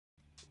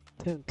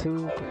Them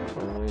two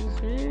controllers,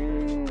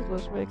 jeez,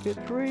 let's make it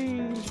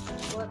three.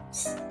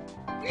 Whoops.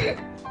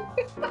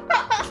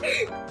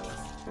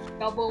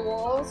 Double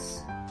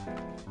walls.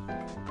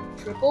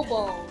 Triple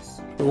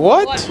balls.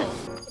 What? Let's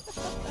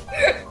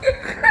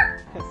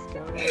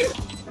go.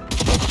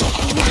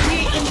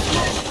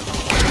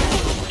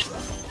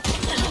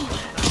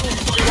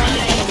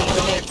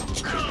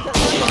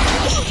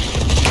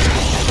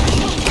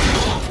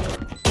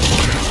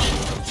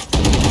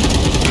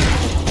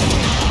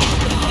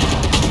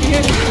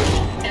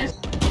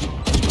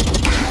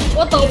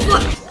 What the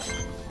fuck?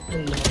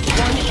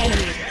 One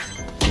enemy.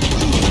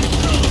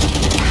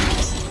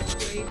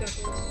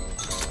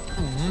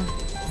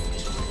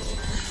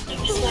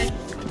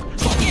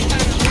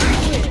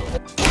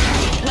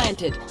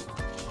 Planted.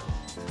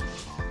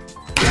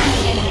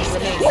 Enemy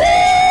remaining.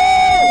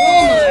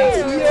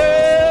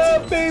 Yeah,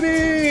 baby!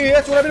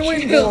 That's what I've been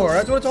waiting for.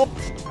 That's what it's all.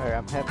 Alright,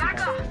 I'm happy now.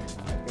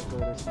 I can go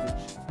to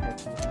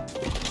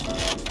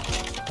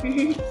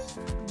sleep.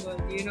 Well,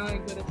 you're not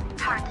good at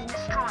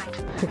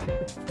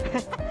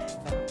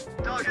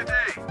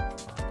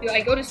Dude,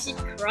 I go to sleep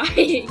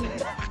crying.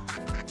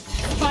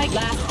 Spike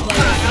last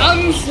player.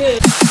 I'm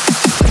sick.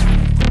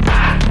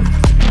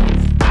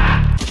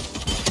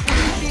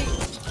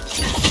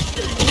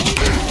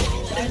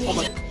 Oh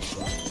my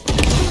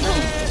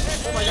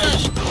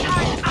gosh.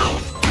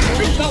 I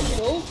got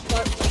both,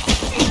 but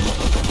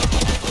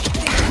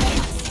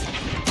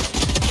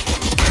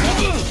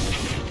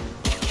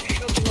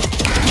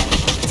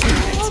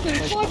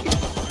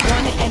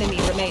One enemy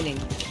remaining.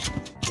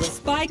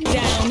 Spike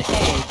down A.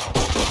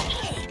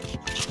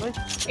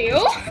 Ew?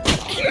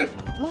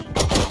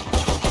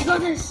 You got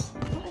this.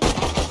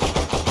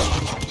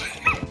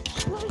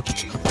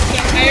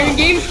 What iron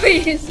gameplay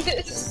is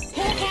this?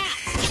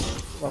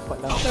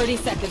 30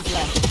 seconds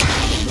left.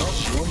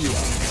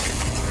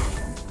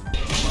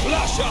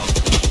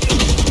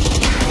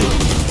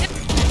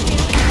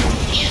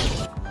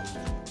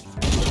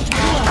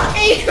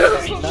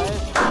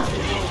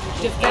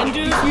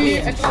 Defenders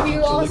win. I thought we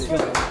lost.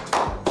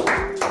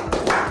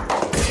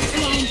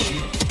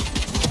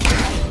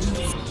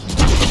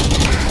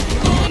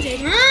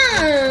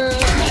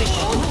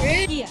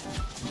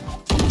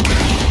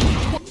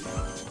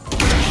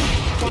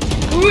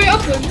 Hurry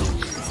up!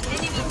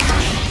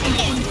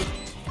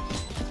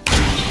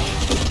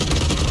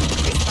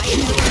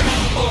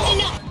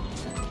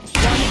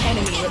 One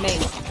enemy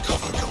remaining.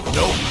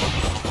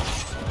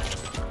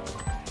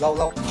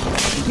 Low.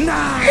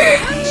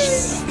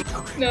 Nice!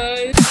 One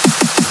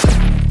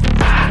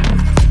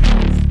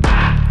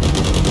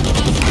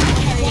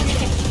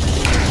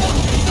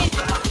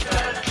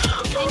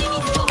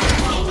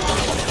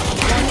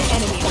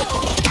enemy.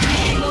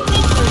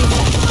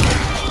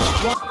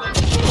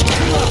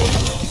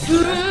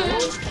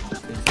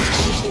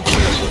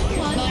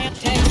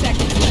 10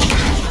 seconds left.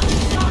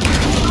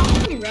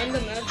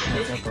 Random ass.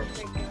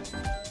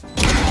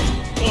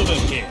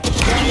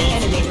 One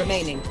enemy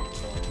remaining.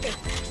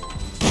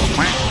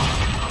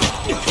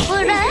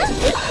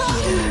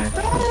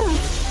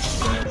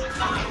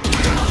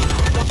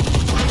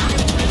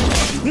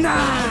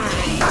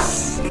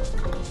 Nice!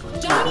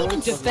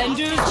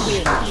 Defenders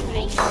win.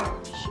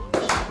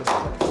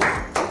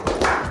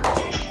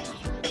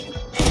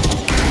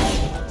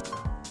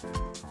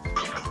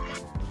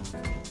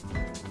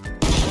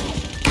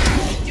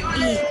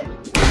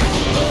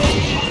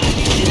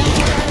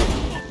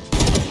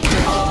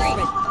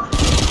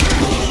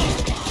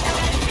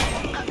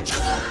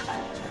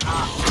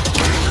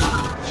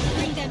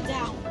 Bring them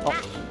down.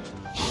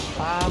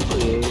 Apa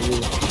ya ini?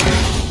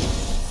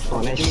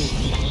 Honest.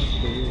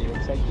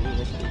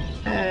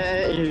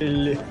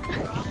 Ini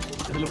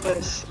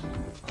Lepas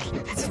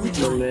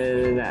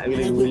nak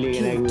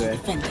gula-gulakan aku lah.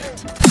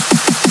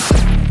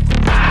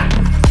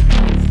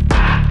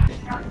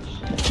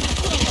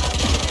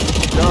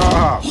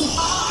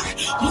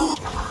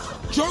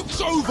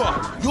 Joke's over!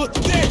 You're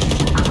dead!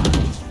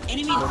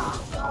 Enemy.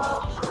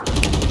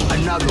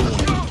 Another one.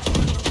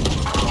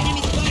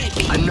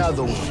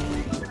 Another one.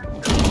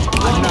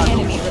 One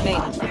enemy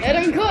remaining. Let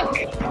him cook!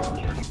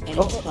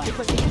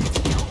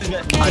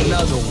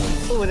 Another one.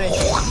 Oh, nice.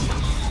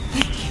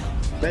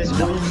 Let's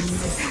go. One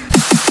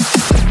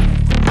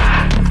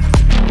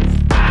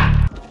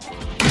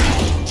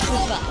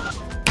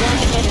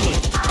enemy.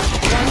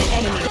 One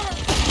enemy.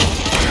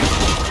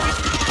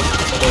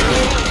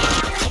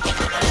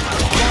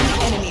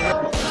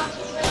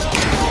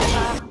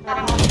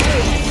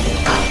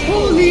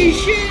 Holy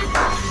shit!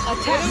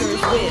 Attackers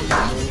win.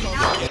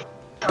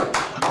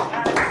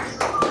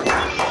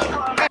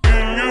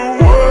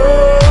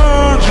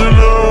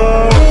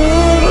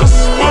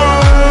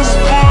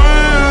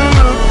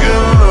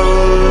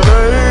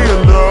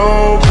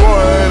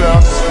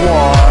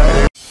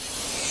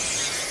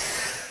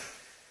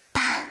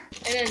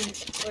 And then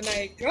when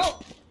I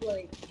dropped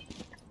like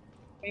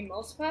my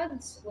mouse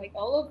pads, like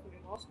all of my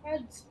mouse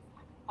pads,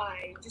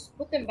 I just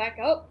put them back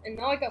up, and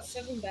now I got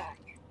 7 back.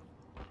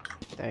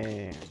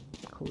 Damn,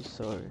 cool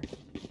sword.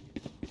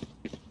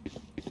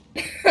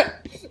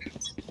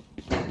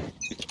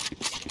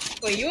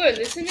 Wait, you were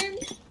listening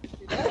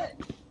to that?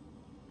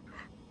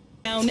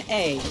 Down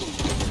A.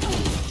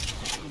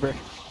 Bruh.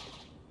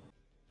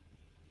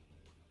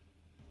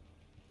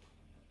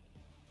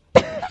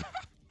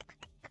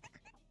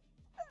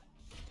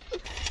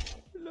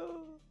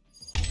 No.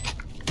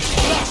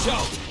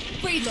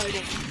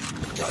 Reloading.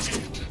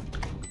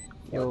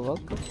 You're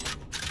welcome.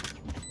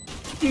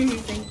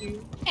 Thank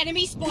you.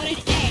 Enemy spotted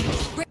A.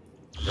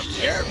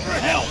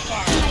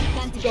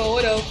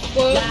 Go to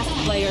fuck. Last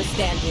player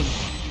standing.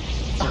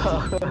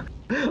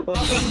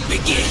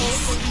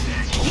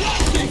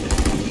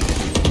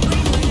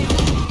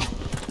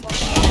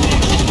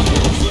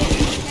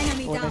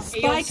 Enemy down.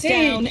 Hey, yo, Spike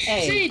down A.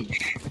 Sid.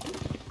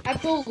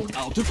 Apple.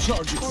 Out of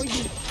charges.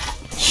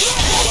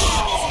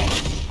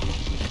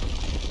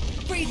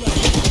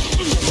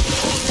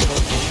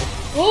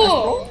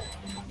 Oh!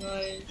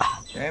 Nice.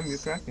 Damn, you're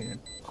cracking it.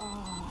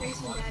 Thanks,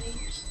 Daddy.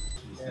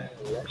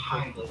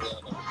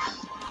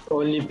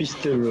 Only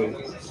pistol, bro.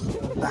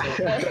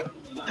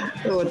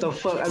 Oh, what the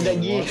fuck? I'm not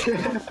gay.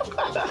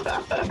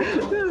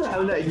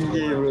 I'm not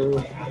gay,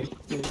 bro.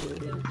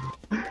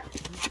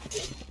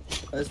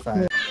 That's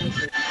fine.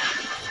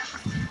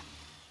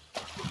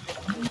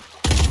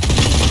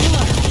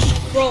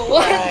 Bro,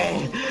 what?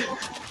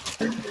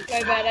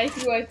 My bad, I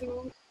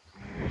threw.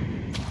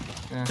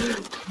 Yeah.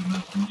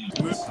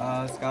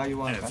 Sky, you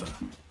want it?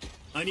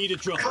 I need a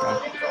drop.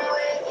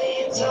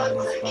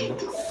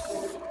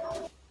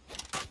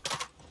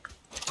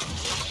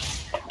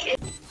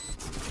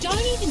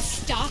 Don't even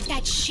start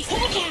that shit.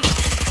 Look out.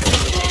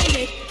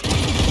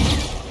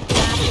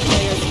 Last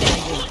player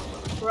standing.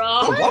 Bro.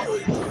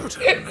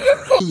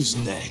 Who's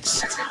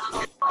next?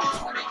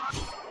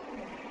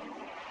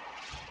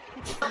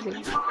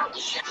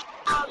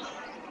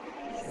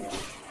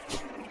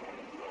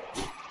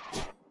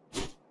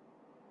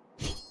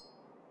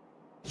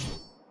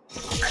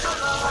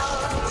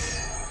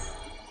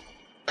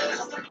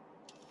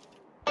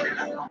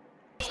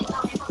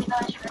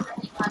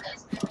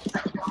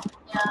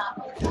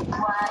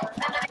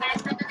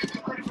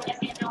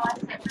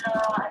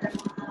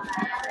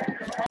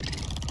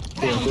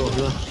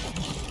 Go.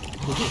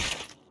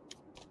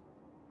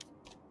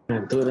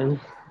 Ngantuk dah ni.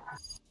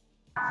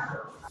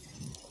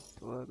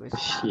 Tua guys.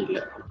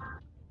 Shit.